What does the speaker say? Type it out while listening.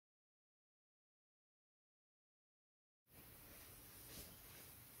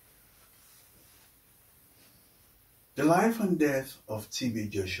The life and death of TB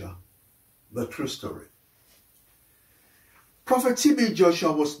Joshua, the true story. Prophet TB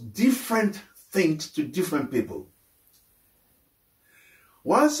Joshua was different things to different people.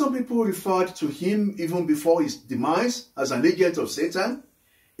 While some people referred to him even before his demise as an agent of Satan,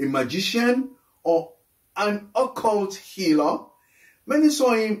 a magician, or an occult healer, many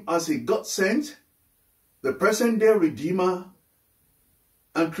saw him as a Godsent, the present-day Redeemer,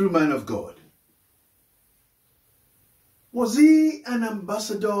 and true man of God. Was he an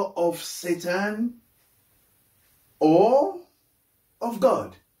ambassador of Satan or of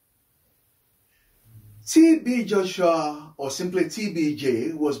God? TB Joshua, or simply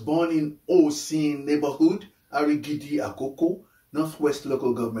TBJ, was born in Osin neighborhood, Arigidi, Akoko, Northwest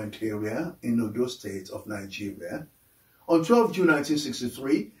Local Government Area in Ondo State of Nigeria, on 12 June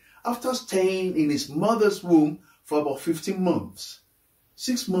 1963, after staying in his mother's womb for about 15 months,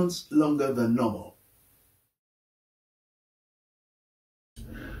 6 months longer than normal.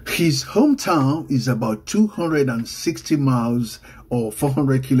 His hometown is about 260 miles or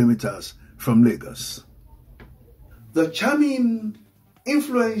 400 kilometers from Lagos. The charming,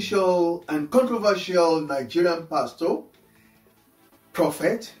 influential, and controversial Nigerian pastor,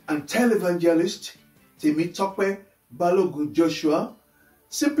 prophet, and televangelist Temitope Balogun Joshua,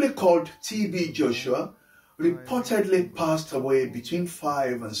 simply called TB Joshua, reportedly passed away between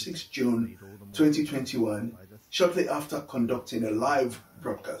 5 and 6 June 2021, shortly after conducting a live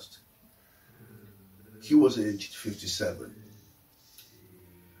broadcast. He was aged 57.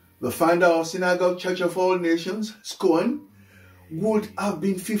 The founder of Synagogue Church of all Nations, SCOAN, would have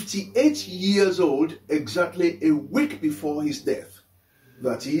been 58 years old exactly a week before his death,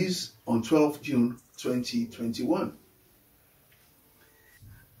 that is, on 12 June 2021.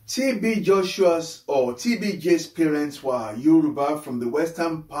 TB Joshua's or TBJ's parents were Yoruba from the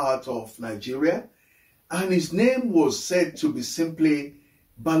western part of Nigeria, and his name was said to be simply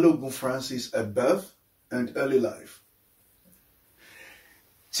Balogun Francis at birth and early life.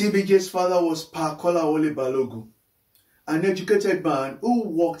 TBJ's father was Pa Kolawole Balogun, an educated man who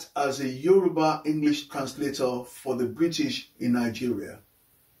worked as a Yoruba English translator for the British in Nigeria.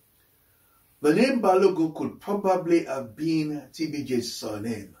 The name Balogun could probably have been TBJ's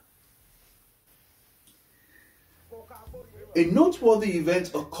surname. A noteworthy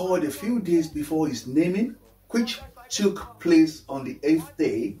event occurred a few days before his naming, which took place on the 8th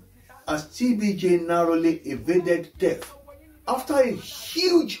day, as TBJ narrowly evaded death after a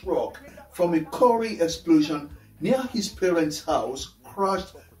huge rock from a quarry explosion near his parents' house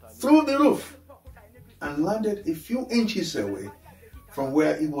crashed through the roof and landed a few inches away from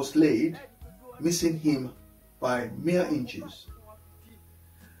where he was laid, missing him by mere inches.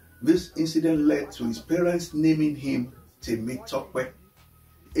 This incident led to his parents naming him Temitope,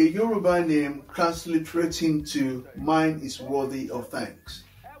 a Yoruba name transliterating to "mine is worthy of thanks."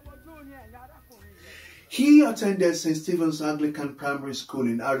 He attended St. Stephen's Anglican Primary School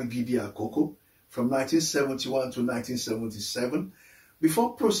in Arigidi, Akoko from 1971 to 1977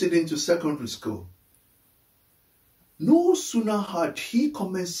 before proceeding to secondary school. No sooner had he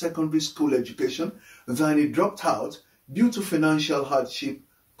commenced secondary school education than he dropped out due to financial hardship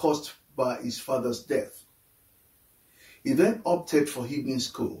caused by his father's death. He then opted for evening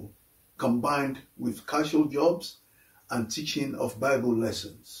school, combined with casual jobs and teaching of Bible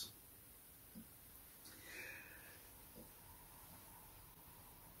lessons.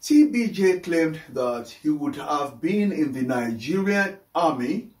 TBJ claimed that he would have been in the Nigerian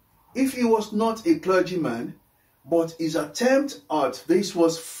army if he was not a clergyman, but his attempt at this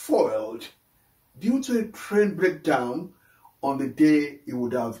was foiled due to a train breakdown on the day he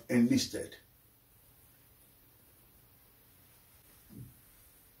would have enlisted.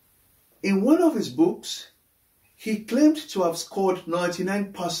 In one of his books, he claimed to have scored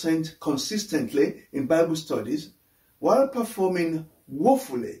 99% consistently in Bible studies while performing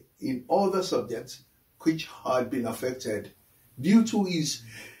woefully in other subjects which had been affected due to his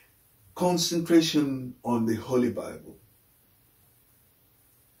concentration on the Holy Bible.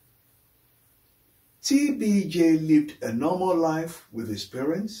 TBJ lived a normal life with his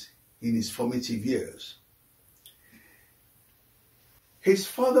parents in his formative years. His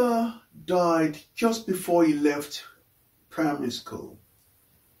father died just before he left primary school.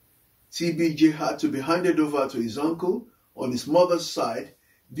 TBJ had to be handed over to his uncle on his mother's side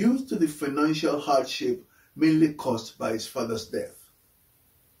due to the financial hardship mainly caused by his father's death.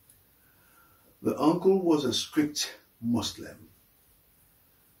 The uncle was a strict Muslim.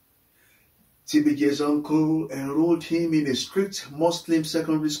 TBJ's uncle enrolled him in a strict Muslim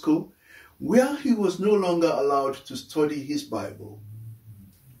secondary school where he was no longer allowed to study his Bible.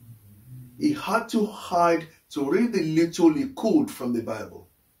 He had to hide to read the little he could from the Bible.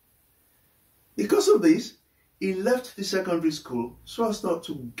 Because of this, he left the secondary school so as not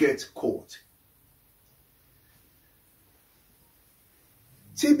to get caught.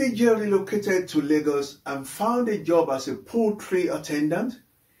 TBJ relocated to Lagos and found a job as a poultry attendant,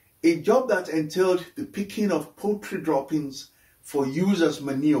 a job that entailed the picking of poultry droppings for use as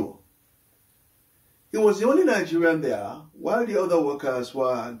manure. He was the only Nigerian there, while the other workers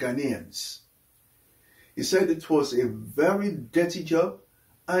were Ghanaians. He said it was a very dirty job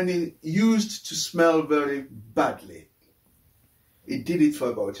and it used to smell very badly. He did it for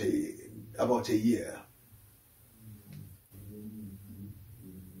about a year.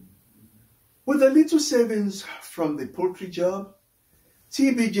 With a little savings from the poultry job,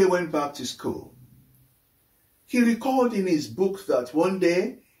 TBJ went back to school. He recalled in his book that one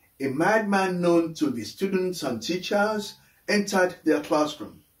day, a madman known to the students and teachers entered their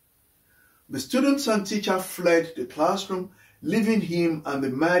classroom. The students and teacher fled the classroom, leaving him and the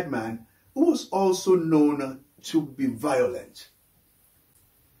madman, who was also known to be violent.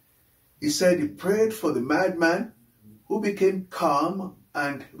 He said he prayed for the madman, who became calm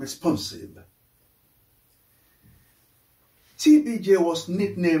and responsive. TBJ was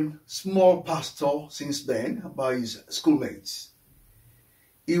nicknamed Small Pastor since then by his schoolmates.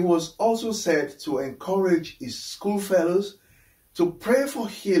 He was also said to encourage his schoolfellows to pray for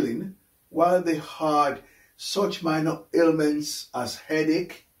healing while they had such minor ailments as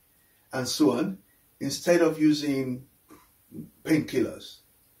headache and so on, instead of using painkillers.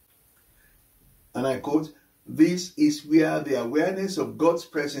 And I quote, "This is where the awareness of God's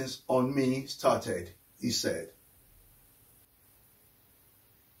presence on me started," he said.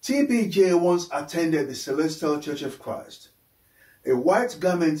 TBJ once attended the Celestial Church of Christ, a white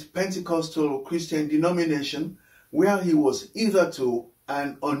garment Pentecostal Christian denomination where he was hitherto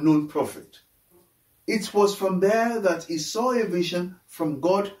an unknown prophet. It was from there that he saw a vision from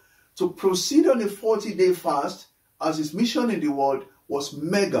God to proceed on a 40-day fast, as his mission in the world was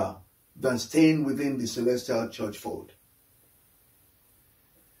mega than staying within the Celestial Church fold.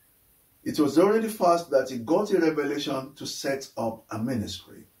 It was during the fast that he got a revelation to set up a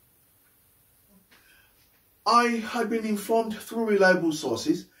ministry. I had been informed through reliable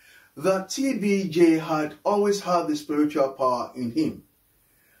sources that TBJ had always had the spiritual power in him.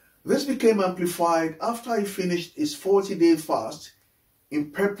 This became amplified after he finished his 40-day fast in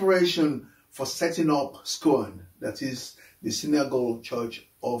preparation for setting up SCOAN, that is the Synagogue Church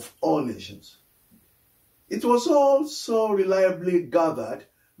of all nations. It was also reliably gathered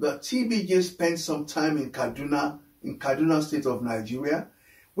that TBJ spent some time in Kaduna State of Nigeria,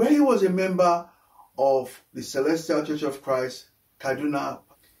 where he was a member of the Celestial Church of Christ, Kaduna.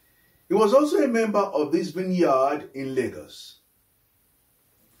 He was also a member of this vineyard in Lagos.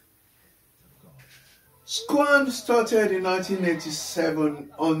 SCOAN started in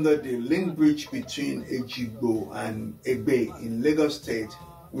 1987 under the link bridge between Ejigbo and Egbe in Lagos State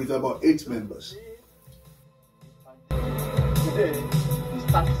with about 8 members. Today, we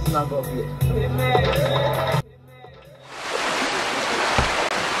start synagogue here.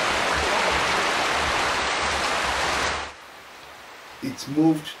 It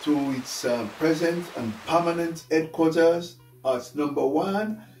moved to its present and permanent headquarters at number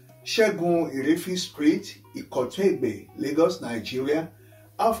 1 Segun Irefi Street, Ikoto-Egbe, Lagos, Nigeria,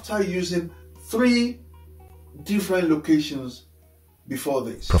 after using 3 different locations before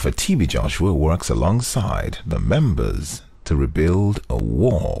this. Prophet TB Joshua works alongside the members to rebuild a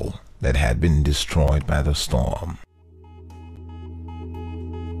wall that had been destroyed by the storm.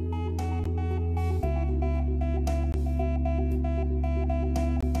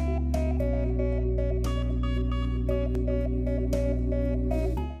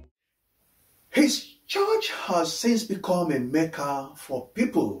 His church has since become a mecca for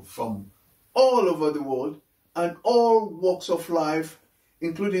people from all over the world and all walks of life,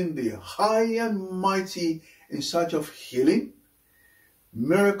 including the high and mighty in search of healing,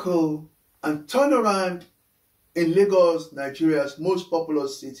 miracle, and turnaround in Lagos, Nigeria's most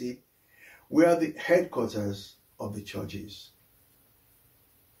populous city, where the headquarters of the church is.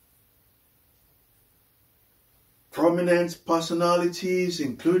 Prominent personalities,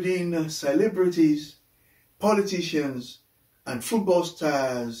 including celebrities, politicians, and football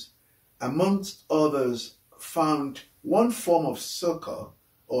stars, amongst others, found one form of succor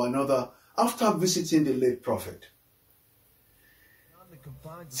or another after visiting the late prophet.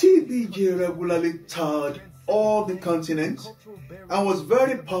 TBJ regularly toured all the continents and was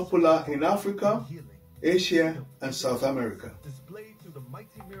very popular in Africa, Asia, and South America.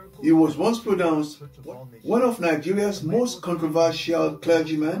 He was once pronounced one of Nigeria's most controversial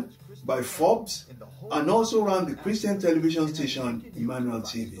clergymen by Forbes and also ran the Christian television station Emmanuel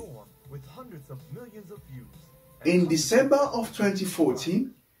TV. In December of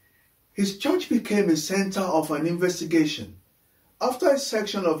 2014, his church became a center of an investigation after a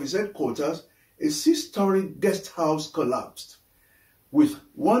section of his headquarters, a 6-story guest house, collapsed, with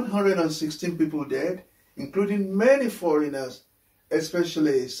 116 people dead, including many foreigners,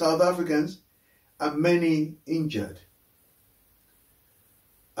 especially South Africans, and many injured.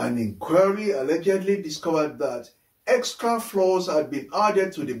 An inquiry allegedly discovered that extra floors had been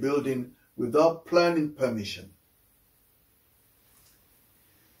added to the building without planning permission.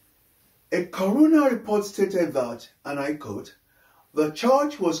 A coroner report stated that, and I quote, "The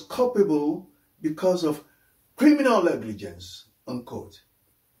church was culpable because of criminal negligence," unquote.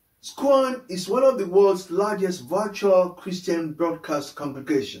 SCOAN is one of the world's largest virtual Christian broadcast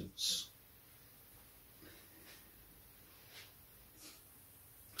congregations.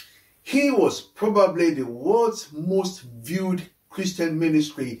 He was probably the world's most viewed Christian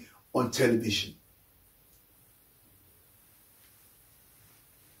ministry on television.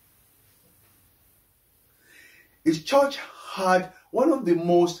 His church had one of the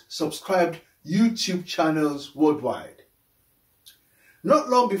most subscribed YouTube channels worldwide. Not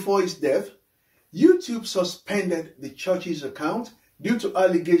long before his death, YouTube suspended the church's account due to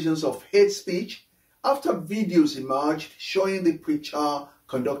allegations of hate speech after videos emerged showing the preacher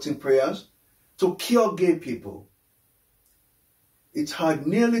conducting prayers to cure gay people. It had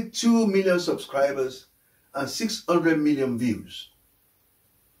nearly 2 million subscribers and 600 million views.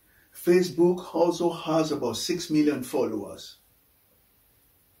 Facebook also has about 6 million followers.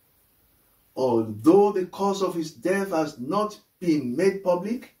 Although the cause of his death has not been made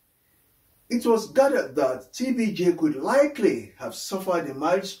public, it was gathered that TBJ could likely have suffered a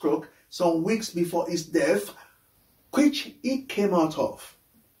mild stroke some weeks before his death, which he came out of.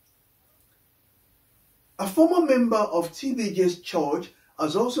 A former member of TBJ's church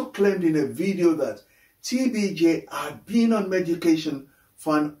has also claimed in a video that TBJ had been on medication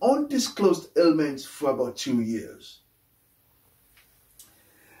for an undisclosed ailment for about 2 years.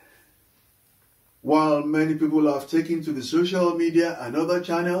 While many people have taken to the social media and other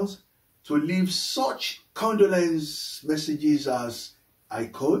channels to leave such condolence messages as, I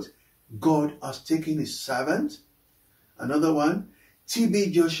quote, "God has taken his servant." Another one,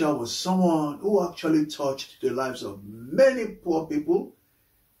 TB Joshua was someone who actually touched the lives of many poor people.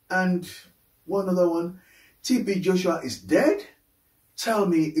 And one other one, TB Joshua is dead? Tell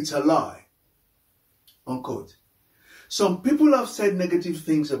me it's a lie, unquote. Some people have said negative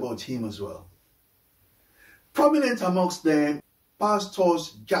things about him as well. Prominent amongst them,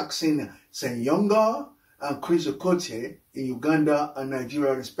 Pastors Jackson Senyonga and Chris Okotie in Uganda and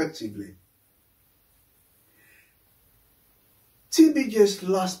Nigeria respectively. TBJ's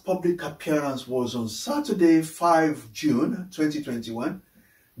last public appearance was on Saturday, 5 June 2021,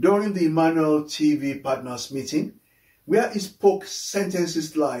 during the Emmanuel TV Partners meeting, where he spoke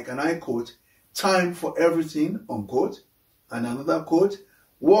sentences like, and I quote, "Time for everything," unquote, and another quote,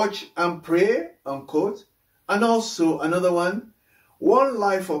 "Watch and pray," unquote, and also another one, "One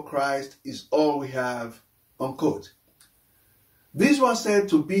life for Christ is all we have," unquote. These were said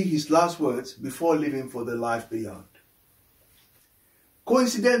to be his last words before leaving for the life beyond.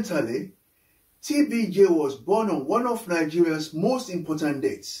 Coincidentally, TBJ was born on one of Nigeria's most important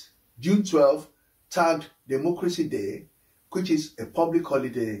dates, June 12, tagged Democracy Day, which is a public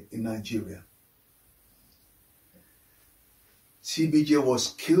holiday in Nigeria. TBJ was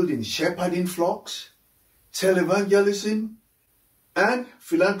skilled in shepherding flocks, televangelism, and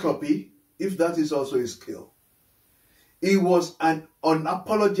philanthropy, if that is also a skill. He was an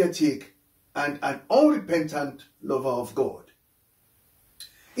unapologetic and an unrepentant lover of God.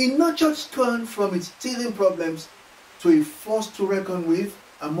 He nurtured SCOAN from its teething problems to a force to reckon with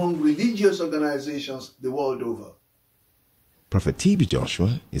among religious organizations the world over. Prophet TB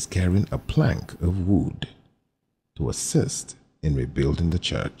Joshua is carrying a plank of wood to assist in rebuilding the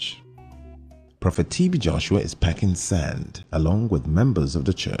church. Prophet TB Joshua is packing sand along with members of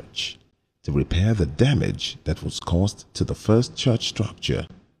the church to repair the damage that was caused to the first church structure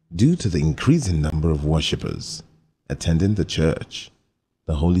due to the increasing number of worshippers attending the church.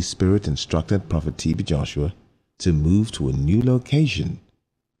 The Holy Spirit instructed Prophet TB Joshua to move to a new location.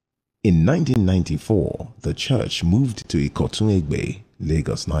 In 1994, the church moved to Ikotunegbe,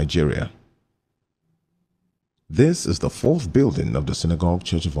 Lagos, Nigeria. This is the fourth building of the Synagogue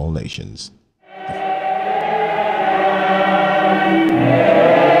Church of All Nations.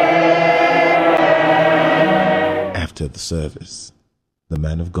 After the service, the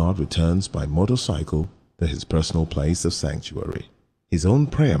man of God returns by motorcycle to his personal place of sanctuary. his own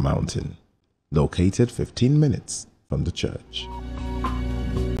prayer mountain, located 15 minutes from the church.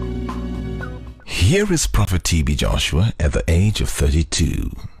 Here is Prophet TB Joshua at the age of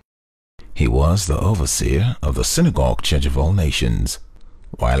 32. He was the overseer of the Synagogue Church of All Nations,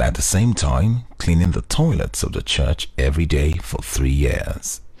 while at the same time cleaning the toilets of the church every day for 3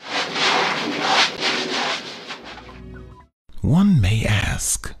 years. One may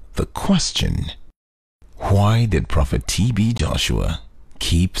ask the question, why did Prophet TB Joshua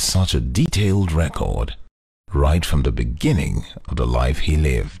keep such a detailed record right from the beginning of the life he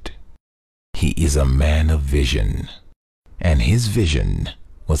lived? He is a man of vision, and his vision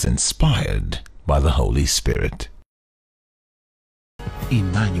was inspired by the Holy Spirit.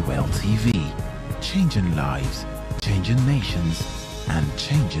 Emmanuel TV, changing lives, changing nations, and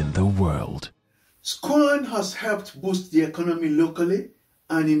changing the world. SCOAN has helped boost the economy locally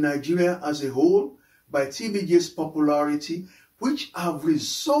and in Nigeria as a whole by TBJ's popularity, which have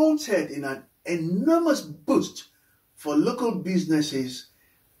resulted in an enormous boost for local businesses,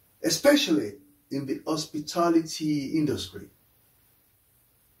 especially in the hospitality industry.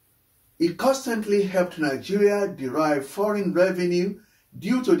 It constantly helped Nigeria derive foreign revenue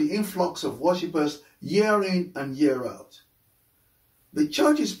due to the influx of worshippers year in and year out. The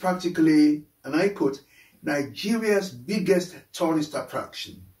church is practically, and I quote, Nigeria's biggest tourist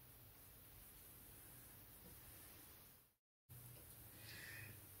attraction.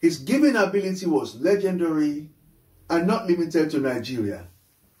 His giving ability was legendary and not limited to Nigeria.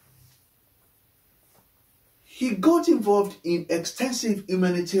 He got involved in extensive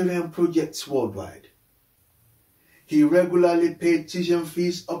humanitarian projects worldwide. He regularly paid tuition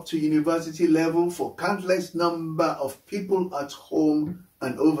fees up to university level for countless number of people at home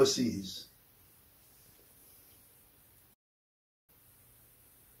and overseas.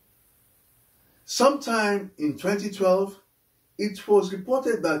 Sometime in 2012, it was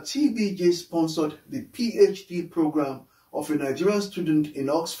reported that TBJ sponsored the PhD program of a Nigerian student in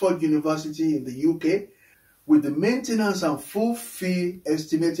Oxford University in the UK, with the maintenance and full fee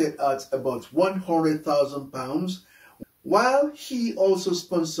estimated at about £100,000, while he also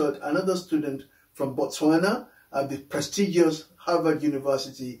sponsored another student from Botswana at the prestigious Harvard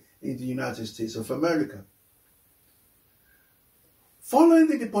University in the United States of America. Following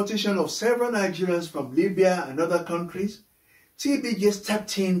the deportation of several Nigerians from Libya and other countries, TBJ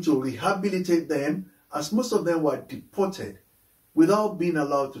stepped in to rehabilitate them, as most of them were deported without being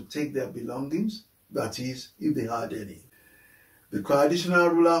allowed to take their belongings, that is, if they had any. The traditional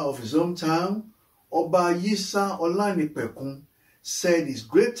ruler of his hometown, Oba Yisa Olanipekun, said his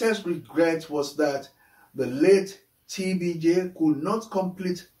greatest regret was that the late TBJ could not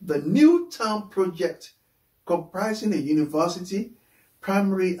complete the New Town project, comprising a university,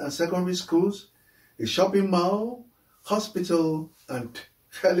 primary and secondary schools, a shopping mall, hospital, and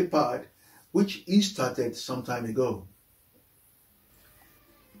helipad, which he started some time ago.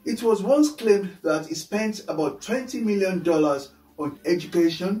 It was once claimed that he spent about $20 million on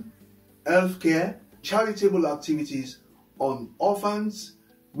education, healthcare, charitable activities on orphans,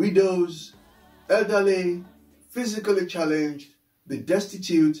 widows, elderly, physically challenged, the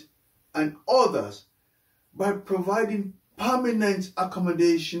destitute, and others by providing permanent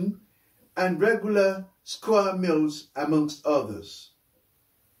accommodation and regular square meals, amongst others.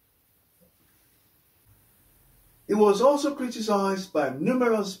 He was also criticized by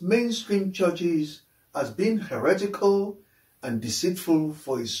numerous mainstream churches as being heretical and deceitful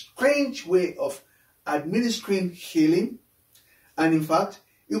for his strange way of administering healing, and in fact,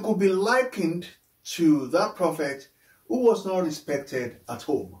 he could be likened to that prophet who was not respected at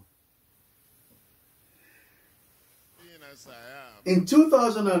home. In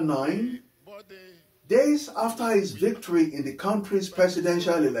 2009, days after his victory in the country's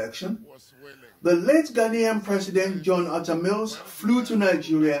presidential election, the late Ghanaian President John Atta Mills flew to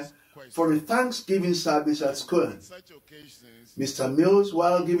Nigeria for a Thanksgiving service at SCOAN. Mr. Mills,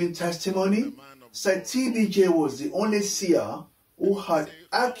 while giving testimony, said TBJ was the only seer who had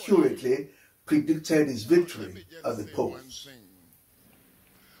accurately predicted his victory at the polls.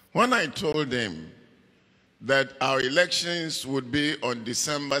 When I told him that our elections would be on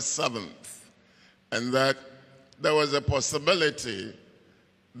December 7th, and that there was a possibility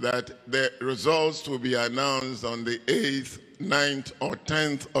that the results will be announced on the 8th, 9th, or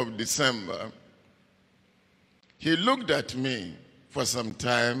 10th of December, he looked at me for some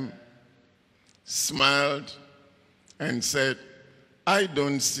time, smiled, and said, I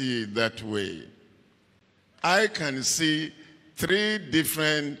don't see it that way. I can see 3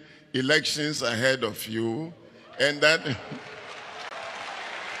 different elections ahead of you, and that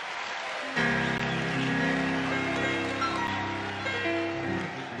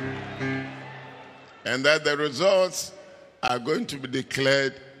and that the results are going to be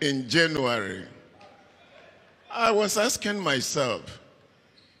declared in January. I was asking myself,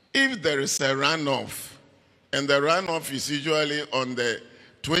 if there is a runoff, and the runoff is usually on the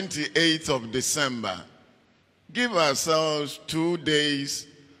 28th of December, give ourselves 2 days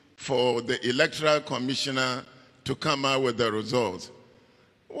for the electoral commissioner to come out with the results.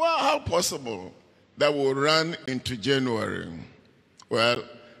 Well, how possible that will run into January? Well,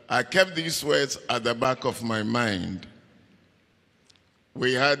 I kept these words at the back of my mind.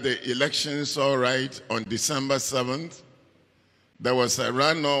 We had the elections all right on December 7th. There was a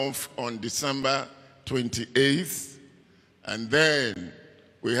runoff on December 28th. And then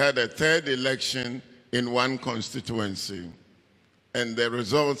we had a third election in one constituency. And the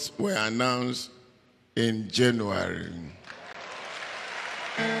results were announced in January.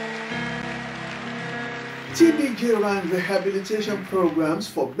 TBJ ran rehabilitation programs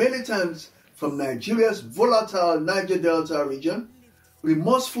for militants from Nigeria's volatile Niger Delta region,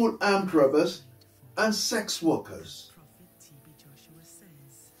 remorseful armed robbers, and sex workers.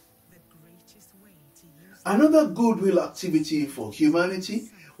 Another goodwill activity for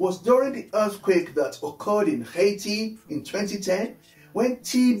humanity was during the earthquake that occurred in Haiti in 2010, when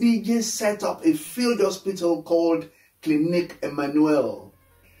TBJ set up a field hospital called Clinique Emmanuel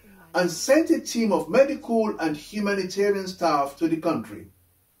and sent a team of medical and humanitarian staff to the country.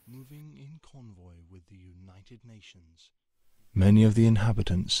 Moving in convoy with the United Nations. Many of the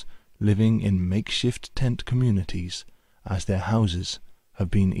inhabitants living in makeshift tent communities, as their houses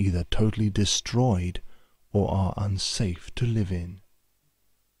have been either totally destroyed or are unsafe to live in.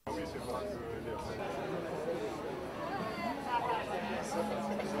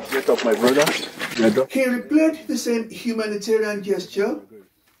 Get up, my brother. He replayed the same humanitarian gesture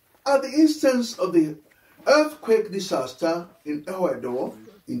at the instance of the earthquake disaster in Ecuador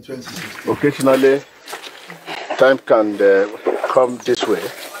in 2016. Occasionally, time can come this way.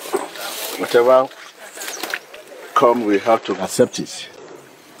 Whatever come, we have to accept it.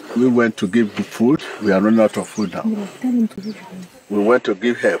 We went to give food. We are running out of food now. We went to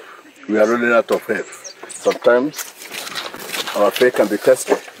give help. We are running out of help. Sometimes our faith can be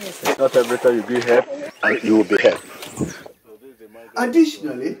tested. Not every time you give help, and you will be helped.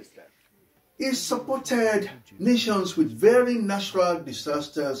 Additionally, he supported nations with varying natural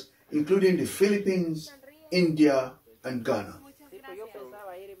disasters, including the Philippines, India, and Ghana.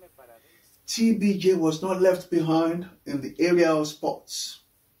 TBJ was not left behind in the area of sports.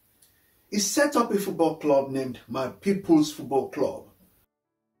 He set up a football club named My People's Football Club.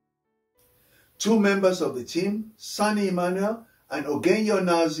 2 members of the team, Sani Emmanuel and Ogenyo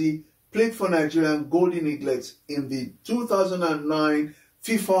Nazi, played for Nigerian Golden Eaglets in the 2009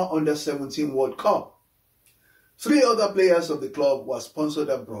 FIFA Under-17 World Cup. 3 other players of the club were sponsored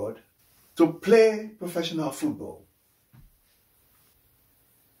abroad to play professional football.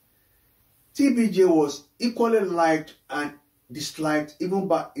 TBJ was equally liked and disliked even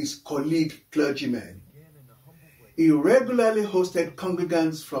by his colleague clergymen. He regularly hosted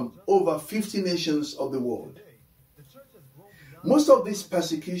congregants from over 50 nations of the world. Most of these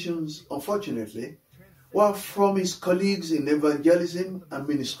persecutions, unfortunately, were from his colleagues in evangelism and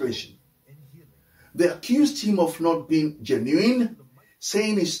ministration. They accused him of not being genuine,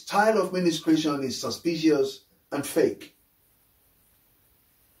 saying his style of ministration is suspicious and fake.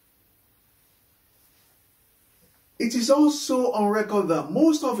 It is also on record that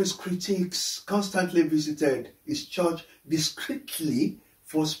most of his critics constantly visited his church discreetly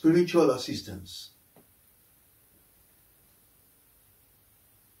for spiritual assistance.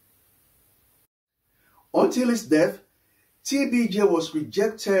 Until his death, TBJ was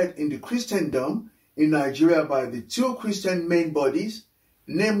rejected in the Christendom in Nigeria by the 2 Christian main bodies,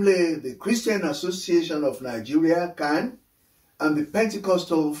 namely the Christian Association of Nigeria, CAN, and the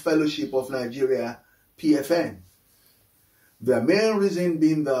Pentecostal Fellowship of Nigeria, PFN. The main reason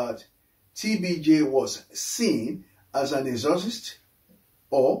being that TBJ was seen as an exorcist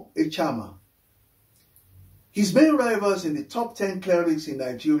or a charmer. His main rivals in the top 10 clerics in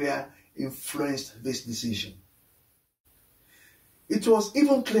Nigeria influenced this decision. It was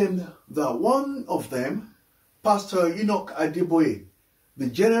even claimed that one of them, Pastor Enoch Adeboye, the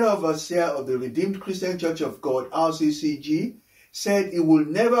General Overseer of the Redeemed Christian Church of God, RCCG, said he would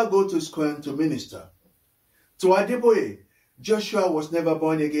never go to SCOAN to minister. To Adeboye, Joshua was never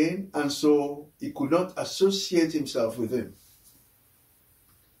born again, and so he could not associate himself with him.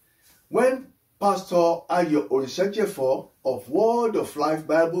 When Pastor Ayo Orisejefo of Word of Life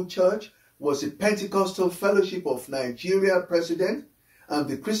Bible Church was the Pentecostal Fellowship of Nigeria president and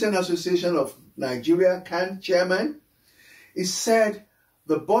the Christian Association of Nigeria CAN chairman, he said,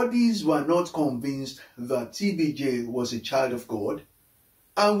 the bodies were not convinced that TBJ was a child of God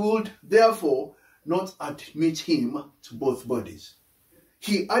and would therefore not admit him to both bodies.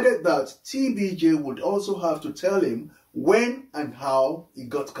 He added that TBJ would also have to tell him when and how he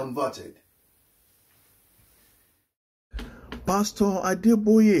got converted. Pastor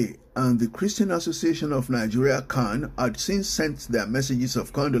Adeboye and the Christian Association of Nigeria CAN had since sent their messages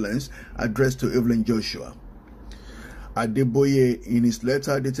of condolence addressed to Evelyn Joshua. Adeboye, in his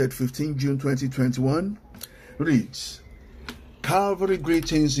letter dated 15 June 2021, reads, "Calvary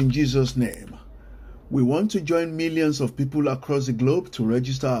greetings in Jesus' name. We want to join millions of people across the globe to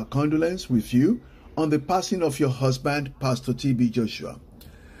register our condolence with you on the passing of your husband, Pastor T.B. Joshua.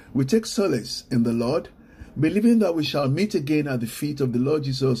 We take solace in the Lord, believing that we shall meet again at the feet of the Lord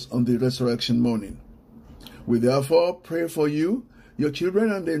Jesus on the resurrection morning. We therefore pray for you, your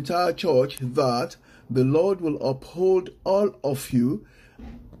children, and the entire church that the Lord will uphold all of you,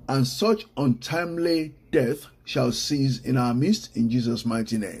 and such untimely death shall cease in our midst in Jesus'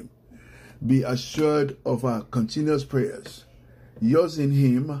 mighty name. Be assured of our continuous prayers. Yours in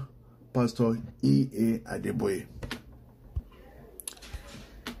him, Pastor E.A. Adeboye."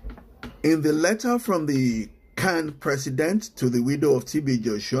 In the letter from the CAN president to the widow of T.B.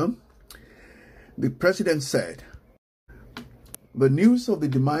 Joshua, the president said, "The news of the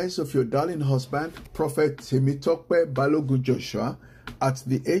demise of your darling husband, Prophet Temitope Balogun Joshua, at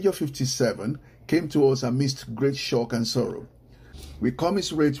the age of 57, came to us amidst great shock and sorrow. We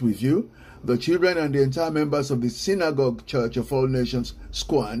commiserate with you, the children and the entire members of the Synagogue Church of all Nations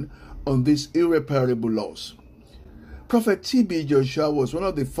SCOAN, on this irreparable loss. Prophet T.B. Joshua was one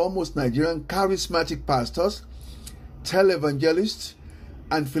of the foremost Nigerian charismatic pastors, televangelists,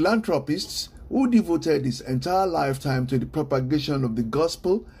 and philanthropists who devoted his entire lifetime to the propagation of the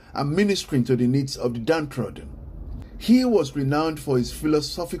gospel and ministering to the needs of the downtrodden. He was renowned for his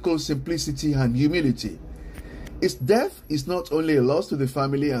philosophical simplicity and humility. His death is not only a loss to the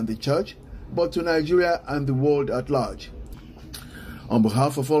family and the church, but to Nigeria and the world at large. On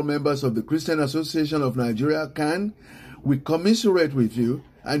behalf of all members of the Christian Association of Nigeria CAN, we commiserate with you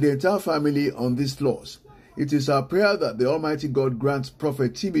and the entire family on this loss. It is our prayer that the Almighty God grants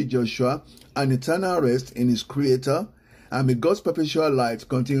Prophet T.B. Joshua an eternal rest in his Creator, and may God's perpetual light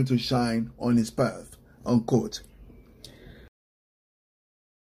continue to shine on his path." Unquote.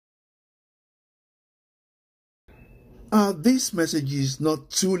 Are these messages not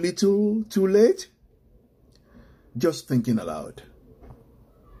too little, too late? Just thinking aloud.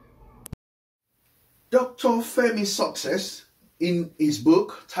 Dr. Femi Success, in his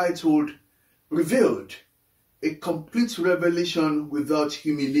book titled Revealed, A Complete Revelation Without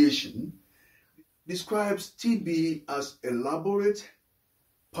Humiliation, describes TB as elaborate,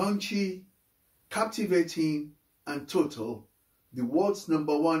 punchy, captivating, and total, the world's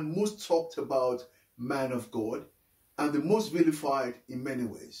 #1 most talked about man of God, and the most vilified in many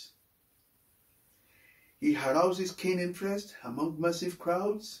ways. He arouses keen interest among massive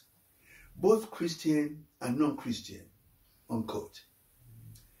crowds, both Christian and non-Christian, unquote.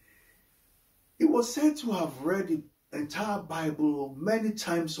 He was said to have read the entire Bible many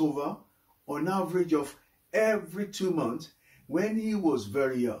times over, on average of every 2 months, when he was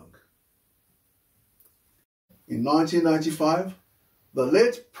very young. In 1995, the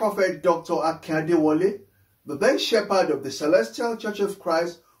late Prophet Dr. Adewale, the then shepherd of the Celestial Church of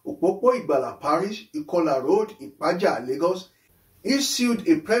Christ, Opopo Igbala Parish, Ikola Road, Ipaja, Lagos, issued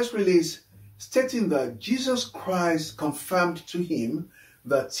a press release stating that Jesus Christ confirmed to him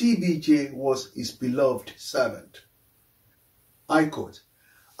that TBJ was his beloved servant. I quote,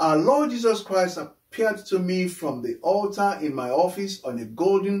 "Our Lord Jesus Christ appeared to me from the altar in my office on a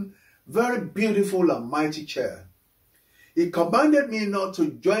golden, very beautiful and mighty chair. He commanded me not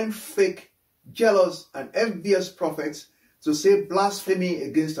to join fake, jealous, and envious prophets to say blasphemy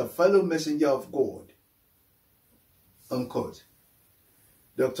against a fellow messenger of God." Unquote.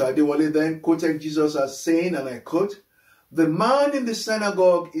 Dr. Adewale then quoted Jesus as saying, and I quote, "The man in the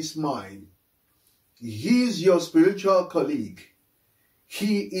synagogue is mine. He is your spiritual colleague.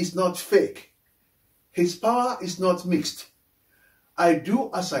 He is not fake. His power is not mixed. I do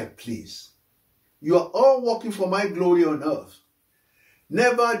as I please. You are all working for my glory on earth.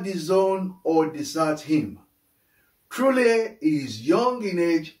 Never disown or desert him. Truly, he is young in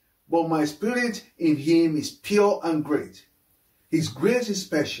age, but my spirit in him is pure and great. His grace is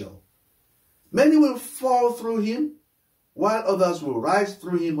special. Many will fall through him, while others will rise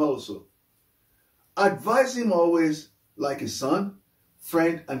through him also. Advise him always like a son,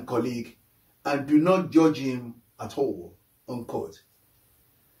 friend, and colleague, and do not judge him at all." Unquote.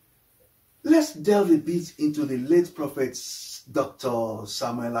 Let's delve a bit into the late prophet's Dr.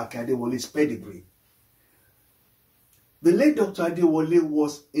 Samuel Adewole's pedigree. The late Dr. Adewole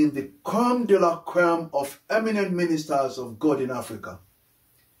was in the crème de la crème of eminent ministers of God in Africa.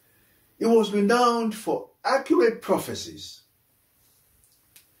 He was renowned for accurate prophecies.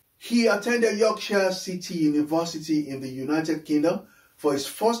 He attended Yorkshire City University in the United Kingdom for his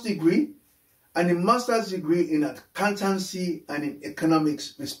first degree and a master's degree in accountancy and in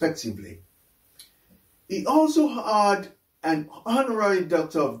economics, respectively. He also had an honorary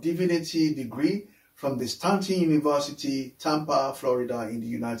Doctor of Divinity degree from the Stanton University, Tampa, Florida, in the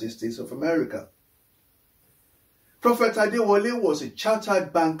United States of America. Prophet Adewole was a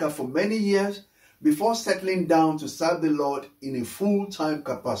chartered banker for many years before settling down to serve the Lord in a full-time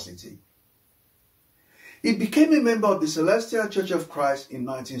capacity. He became a member of the Celestial Church of Christ in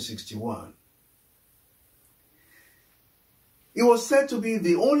 1961. He was said to be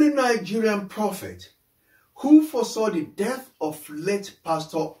the only Nigerian prophet who foresaw the death of late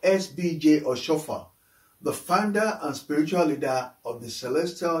Pastor S.B.J. Oshofa, the founder and spiritual leader of the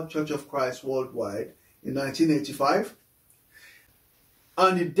Celestial Church of Christ worldwide in 1985,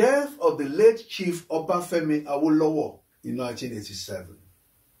 and the death of the late Chief Obafemi Awolowo in 1987.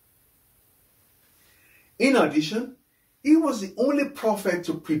 In addition, he was the only prophet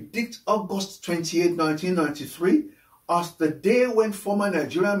to predict August 28, 1993 as the day when former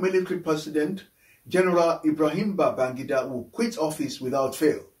Nigerian military president General Ibrahim Babangida would quit office without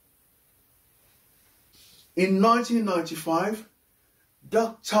fail. In 1995,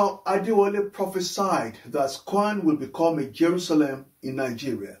 Dr. Adewole prophesied that SCOAN will become a Jerusalem in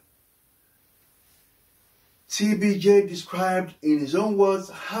Nigeria. TBJ described in his own words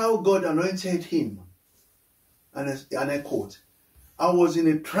how God anointed him, and I quote, "I was in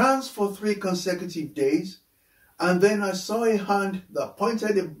a trance for 3 consecutive days, and then I saw a hand that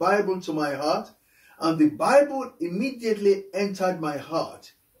pointed a Bible to my heart, and the Bible immediately entered my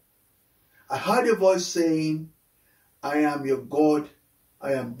heart. I heard a voice saying, 'I am your God.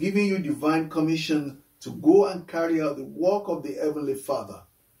 I am giving you divine commission to go and carry out the work of the Heavenly Father.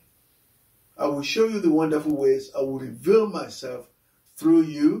 I will show you the wonderful ways I will reveal myself through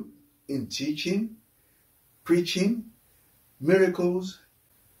you in teaching, preaching, miracles,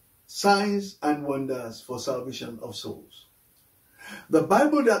 signs and wonders for salvation of souls.' The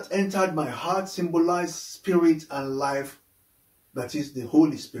Bible that entered my heart symbolized spirit and life, that is the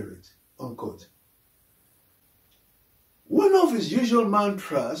Holy Spirit." Unquote. One of his usual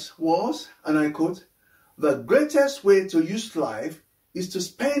mantras was, and I quote, "The greatest way to use life is to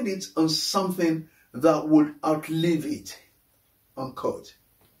spend it on something that would outlive it." Unquote.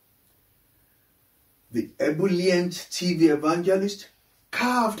 The ebullient TV evangelist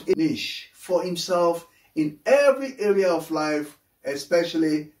carved a niche for himself in every area of life,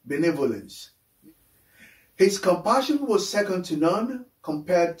 especially benevolence. His compassion was second to none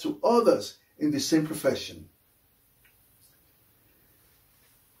compared to others in the same profession.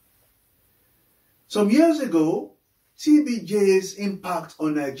 Some years ago, TBJ's impact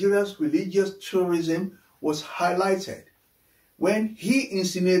on Nigeria's religious tourism was highlighted when he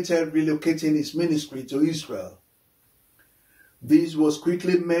insinuated relocating his ministry to Israel. This was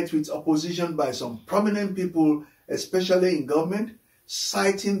quickly met with opposition by some prominent people, especially in government,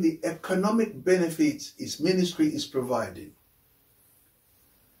 citing the economic benefits his ministry is providing.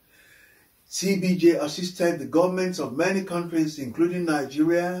 TBJ assisted the governments of many countries, including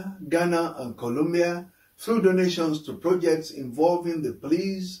Nigeria, Ghana, and Colombia, through donations to projects involving the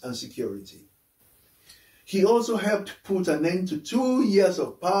police and security. He also helped put an end to 2 years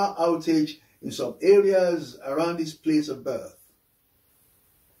of power outage in some areas around his place of birth.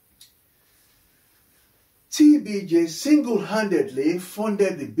 TBJ single-handedly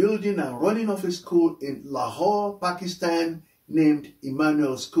funded the building and running of a school in Lahore, Pakistan, named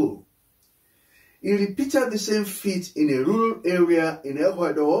Emmanuel School. He repeated the same feat in a rural area in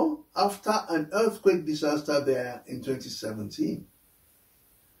Ecuador after an earthquake disaster there in 2017.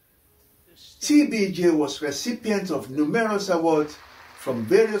 TBJ was recipient of numerous awards from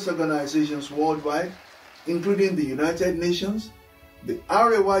various organizations worldwide, including the United Nations, the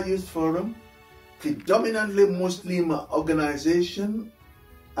Arewa Youth Forum, predominantly Muslim organization,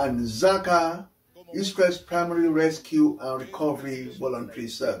 and Zaka, Israel's primary rescue and recovery voluntary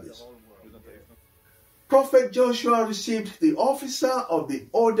service. Prophet Joshua received the Officer of the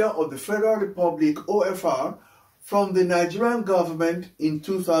Order of the Federal Republic, OFR, from the Nigerian government in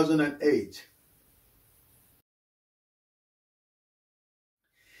 2008.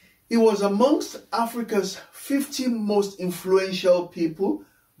 He was amongst Africa's 50 most influential people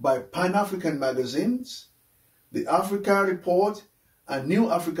by Pan-African magazines, the Africa Report, and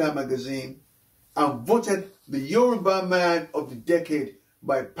New Africa magazine and voted the Yoruba Man of the Decade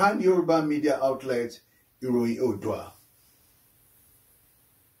by Pan-Yoruba media outlet Iroyin Odua.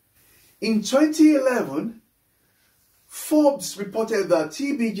 In 2011, Forbes reported that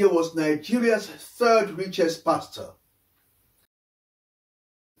TBJ was Nigeria's third richest pastor.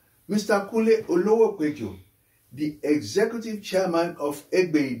 Mr. Kule Olowokwejo, the executive chairman of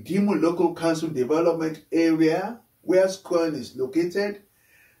Egbe-Idimu Local Council Development Area, where SCOAN is located,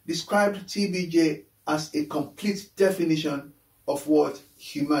 described TBJ as a complete definition of what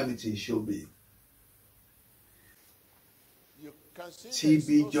humanity should be.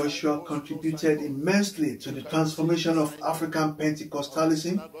 TB Joshua contributed immensely to the transformation of African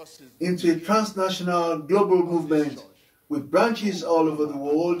Pentecostalism into a transnational global movement with branches all over the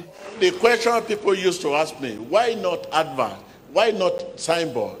world. The question people used to ask me, why not advert? Why not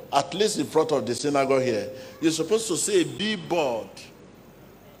signboard? At least in front of the synagogue here. You're supposed to say billboard.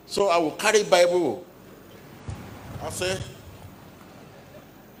 So I will carry Bible. I'll say,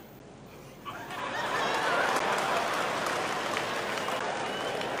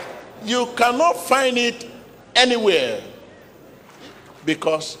 you cannot find it anywhere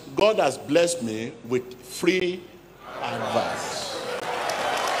because God has blessed me with free advice.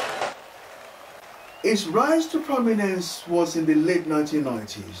 Its rise to prominence was in the late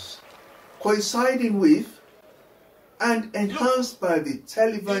 1990s, coinciding with and enhanced by the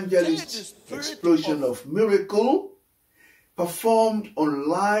televangelist explosion of miracle performed on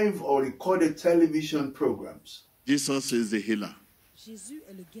live or recorded television programs. Jesus is the healer.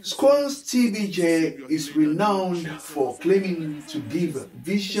 SCOAN's TBJ is renowned for claiming to give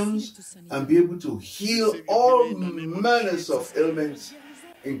visions and be able to heal all manners of ailments,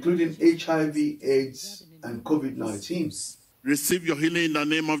 including HIV, AIDS, and COVID-19. Receive your healing in the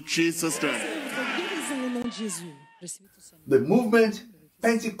name of Jesus Christ. The movement,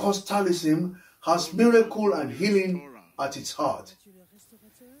 Pentecostalism, has miracle and healing at its heart.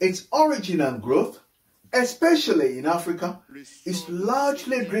 Its origin and growth, especially in Africa, is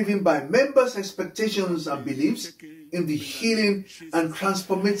largely driven by members' expectations and beliefs in the healing and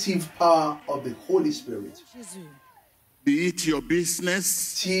transformative power of the Holy Spirit. Be it your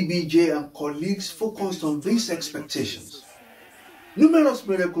business, TBJ and colleagues focused on these expectations. Numerous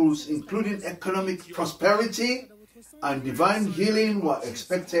miracles, including economic prosperity and divine healing, were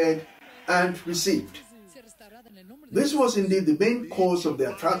expected and received. This was indeed the main cause of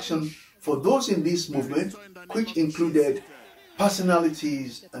the attraction for those in this movement, which included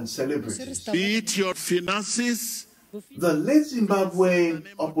personalities and celebrities. be it your finances, The late Zimbabwean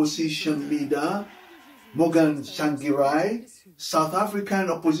opposition leader, Morgan Tsvangirai, South African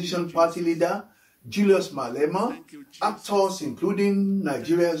opposition party leader, Julius Malema, actors including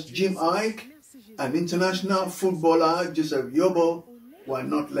Nigeria's Jim Iyke, and international footballer Joseph Yobo were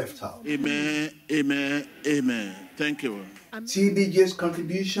not left out. amen, amen, amen. Thank you. TBJ's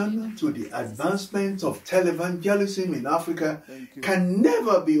contribution to the advancement of televangelism in Africa can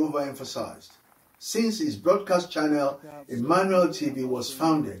never be overemphasized, since its broadcast channel, Emmanuel TV, was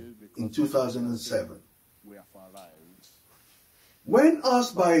founded in 2007. When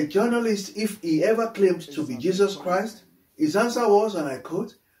asked by a journalist if he ever claimed to be Jesus Christ, his answer was, and I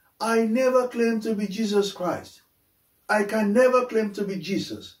quote, "I never claimed to be Jesus Christ. I can never claim to be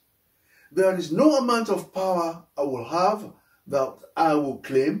Jesus. There is no amount of power I will have that I will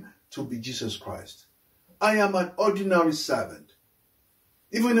claim to be Jesus Christ. I am an ordinary servant.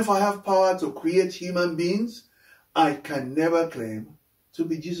 Even if I have power to create human beings, I can never claim to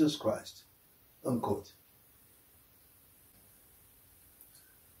be Jesus Christ." Unquote.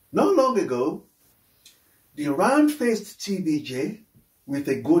 Not long ago, the round-faced TBJ with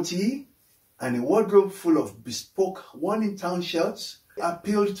a goatee and a wardrobe full of bespoke one-in-town shirts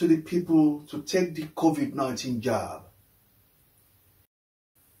appealed to the people to take the COVID-19 jab.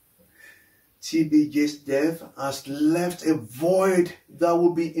 TBJ's death has left a void that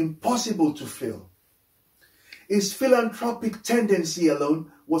will be impossible to fill. His philanthropic tendency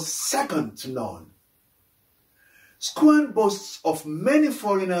alone was second to none. SCOAN boasts of many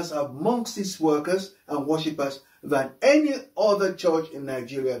foreigners amongst its workers and worshippers than any other church in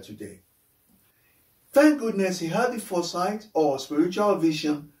Nigeria today. Thank goodness he had the foresight or spiritual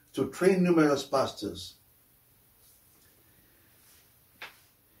vision to train numerous pastors.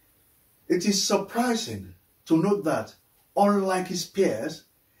 It is surprising to note that, unlike his peers,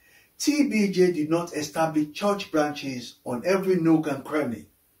 TBJ did not establish church branches on every nook and cranny.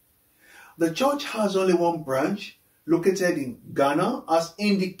 The church has only one branch, located in Ghana, as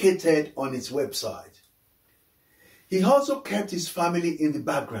indicated on its website. He also kept his family in the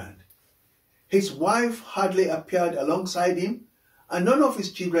background. His wife hardly appeared alongside him, and none of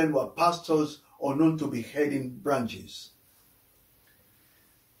his children were pastors or known to be heading branches.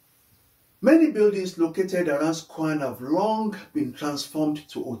 Many buildings located around SCOAN have long been transformed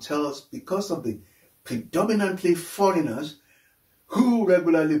to hotels because of the predominantly foreigners who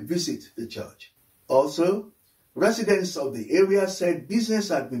regularly visit the church. Also, residents of the area said business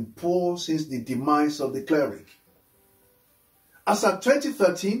had been poor since the demise of the cleric. As of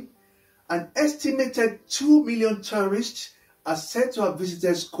 2013, an estimated 2 million tourists are said to have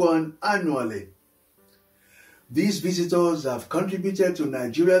visited SCOAN annually. These visitors have contributed to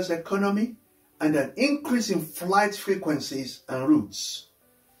Nigeria's economy and an increase in flight frequencies and routes.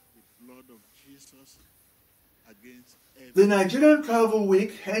 The Nigerian Travel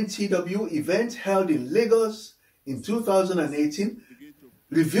Week (NTW) event held in Lagos in 2018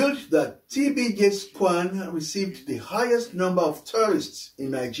 revealed that TBJ SCOAN received the highest number of tourists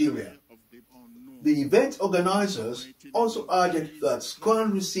in Nigeria. The event organizers also added that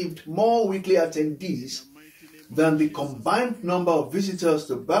SCOAN received more weekly attendees than the combined number of visitors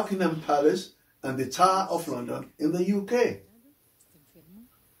to Buckingham Palace and the Tower of London in the UK.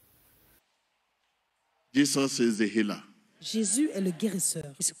 Jesus is the healer. Jésus est le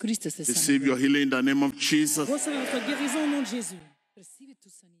guérisseur. Jésus-Christ est le Receive your healing in the name of Jesus. Recevez votre guérison au nom de Jésus.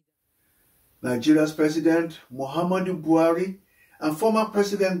 Nigeria's President Muhammadu Buhari and former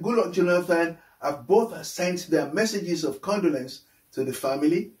President Goodluck Jonathan have both sent their messages of condolence to the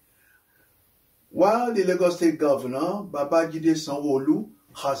family, while the Lagos State Governor Babajide Sanwo-Olu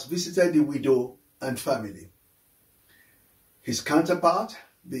has visited the widow and family. His counterpart,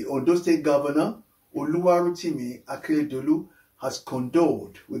 the Ondo State Governor Oluwarotimi Akeredolu, has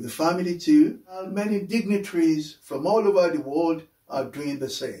condoled with the family too, and many dignitaries from all over the world are doing the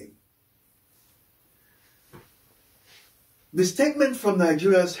same. The statement from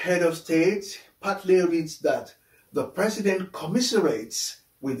Nigeria's head of state partly reads that the president commiserates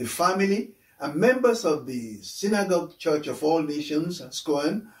with the family and members of the Synagogue Church of all Nations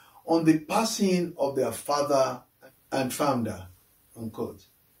SCOAN on the passing of their father and founder, unquote.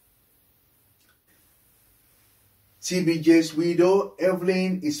 TBJ's widow,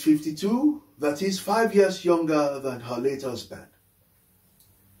 Evelyn, is 52, that is 5 years younger than her late husband.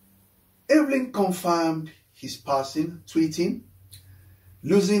 Evelyn confirmed his passing, tweeting,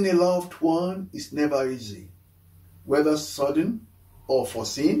 "Losing a loved one is never easy. Whether sudden or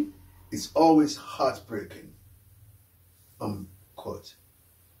foreseen, it's always heartbreaking." Unquote.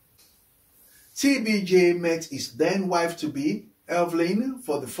 TBJ met his then wife-to-be, Evelyn,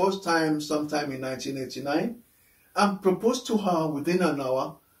 for the first time sometime in 1989 and proposed to her within an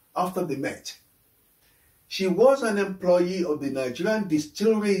hour after they met. She was an employee of the Nigerian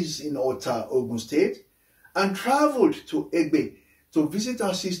distilleries in Ota, Ogun State, and traveled to Egbe to visit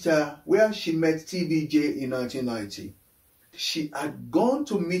her sister where she met TBJ in 1990. She had gone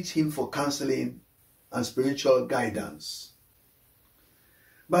to meet him for counseling and spiritual guidance.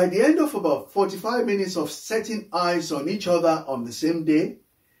 By the end of about 45 minutes of setting eyes on each other on the same day,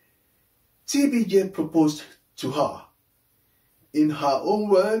 TBJ proposed to her. In her own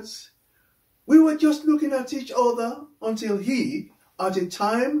words, "We were just looking at each other until he, at a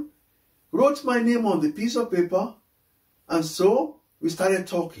time, wrote my name on the piece of paper, and so we started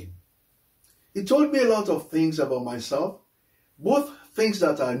talking. He told me a lot of things about myself, both things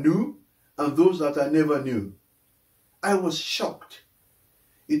that I knew and those that I never knew. I was shocked.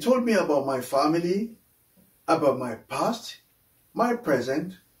 He told me about my family, about my past, my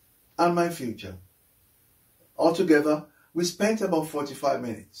present, and my future. Altogether, we spent about 45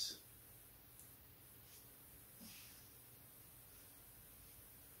 minutes.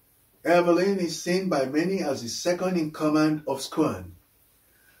 Evelyn is seen by many as the second in command of SCOAN.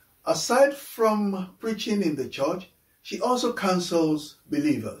 Aside from preaching in the church, she also counsels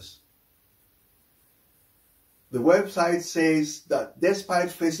believers. The website says that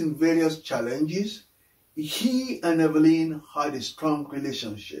despite facing various challenges, he and Evelyn had a strong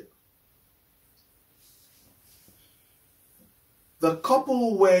relationship. The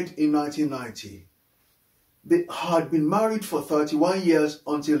couple wed in 1990. They had been married for 31 years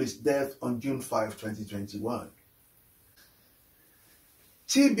until his death on June 5, 2021.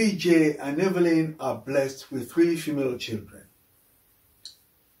 TBJ and Evelyn are blessed with 3 female children.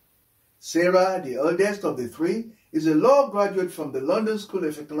 Sarah, the eldest of the 3, is a law graduate from the London School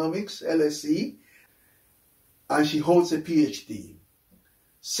of Economics, LSE, and she holds a PhD.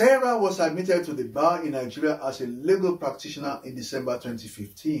 Sarah was admitted to the bar in Nigeria as a legal practitioner in December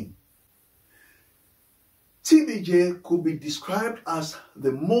 2015. TBJ could be described as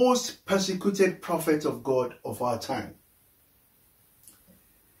the most persecuted prophet of God of our time.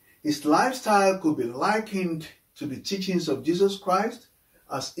 His lifestyle could be likened to the teachings of Jesus Christ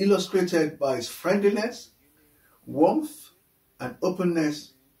as illustrated by his friendliness, warmth, and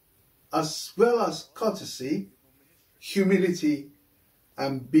openness, as well as courtesy, humility,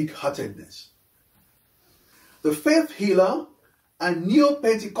 and big-heartedness. The faith healer and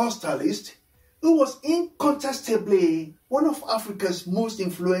neo-Pentecostalist, who was incontestably one of Africa's most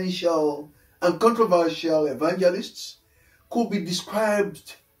influential and controversial evangelists, could be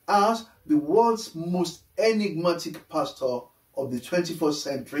described as the world's most enigmatic pastor of the 21st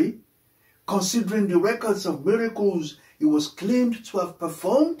century, considering the records of miracles he was claimed to have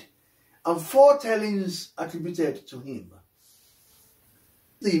performed and foretellings attributed to him.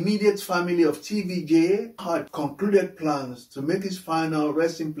 The immediate family of TBJ had concluded plans to make his final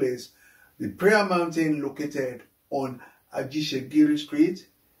resting place the prayer mountain located on Ajishegiri Street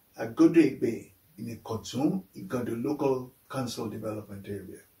at Godrey Bay in Ikotum, the local council development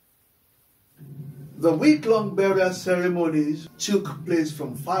area. The week-long burial ceremonies took place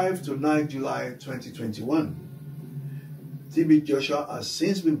from 5 to 9 July 2021. TB Joshua has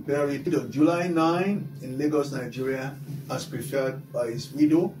since been buried on July 9 in Lagos, Nigeria, as preferred by his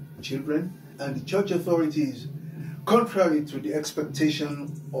widow, children, and the church authorities, contrary to the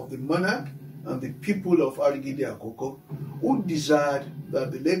expectation of the monarch and the people of Arigide Akoko, who desired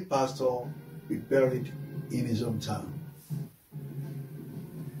that the late pastor be buried in his hometown.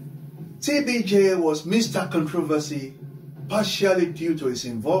 TBJ was Mr. Controversy, partially due to his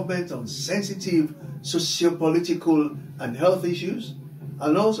involvement on sensitive socio-political and health issues,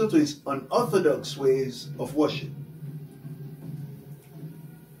 and also to his unorthodox ways of worship.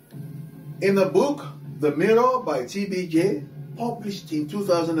 In the book, The Mirror by TBJ, published in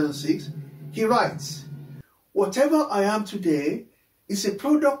 2006, he writes, "Whatever I am today is a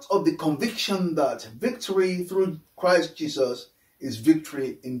product of the conviction that victory through Christ Jesus is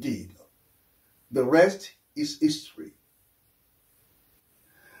victory indeed. The rest is history.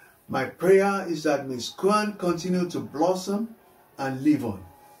 My prayer is that may SCOAN continue to blossom and live on."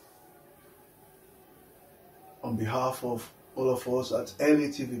 On behalf of all of us at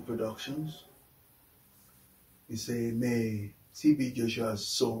LATV Productions, we say, may TB Joshua's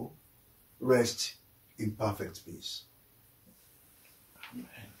soul rest in perfect peace. Amen.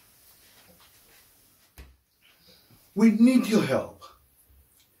 We need your help.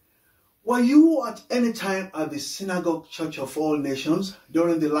 Were you at any time at the Synagogue Church of All Nations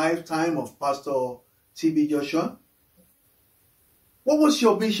during the lifetime of Pastor TB Joshua? What was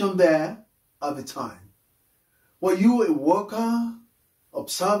your mission there at the time? Were you a worker,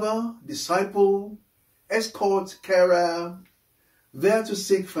 observer, disciple, escort, carer, there to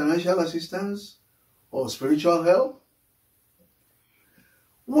seek financial assistance or spiritual help?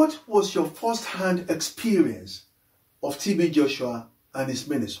 What was your first-hand experience of TB Joshua and his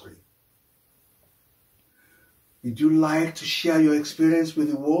ministry? Would you like to share your experience with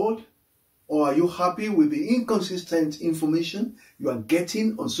the world? Or are you happy with the inconsistent information you are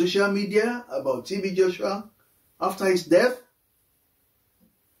getting on social media about TB Joshua after his death?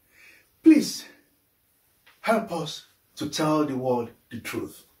 Please help us to tell the world the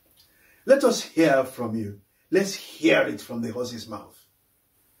truth. Let us hear from you. Let's hear it from the horse's mouth.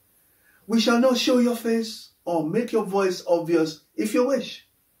 We shall not show your face or make your voice obvious if you wish.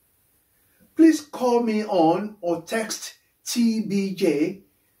 Please call me on or text TBJ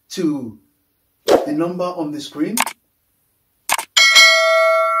to the number on the screen.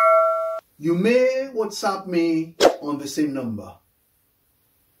 You may WhatsApp me on the same number.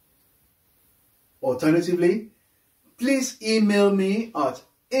 Alternatively, please email me at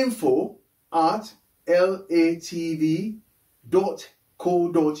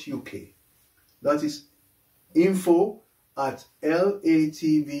info@latv.co.uk. That is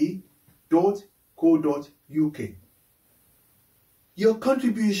info@latv.co.uk. Your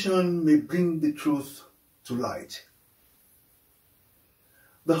contribution may bring the truth to light.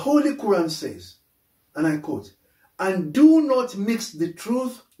 The Holy Quran says, and I quote, "And do not mix the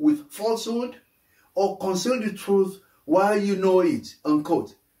truth with falsehood or conceal the truth while you know it,"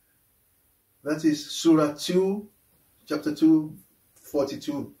 unquote. That is Surah 2, chapter 2,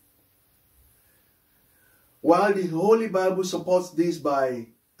 42. While the Holy Bible supports this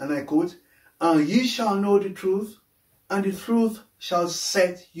by, and I quote, "And ye shall know the truth, and the truth shall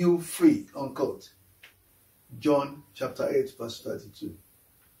set you free," unquote. John chapter 8, verse 32.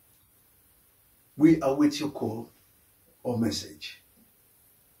 We await your call or message.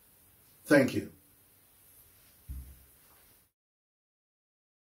 Thank you.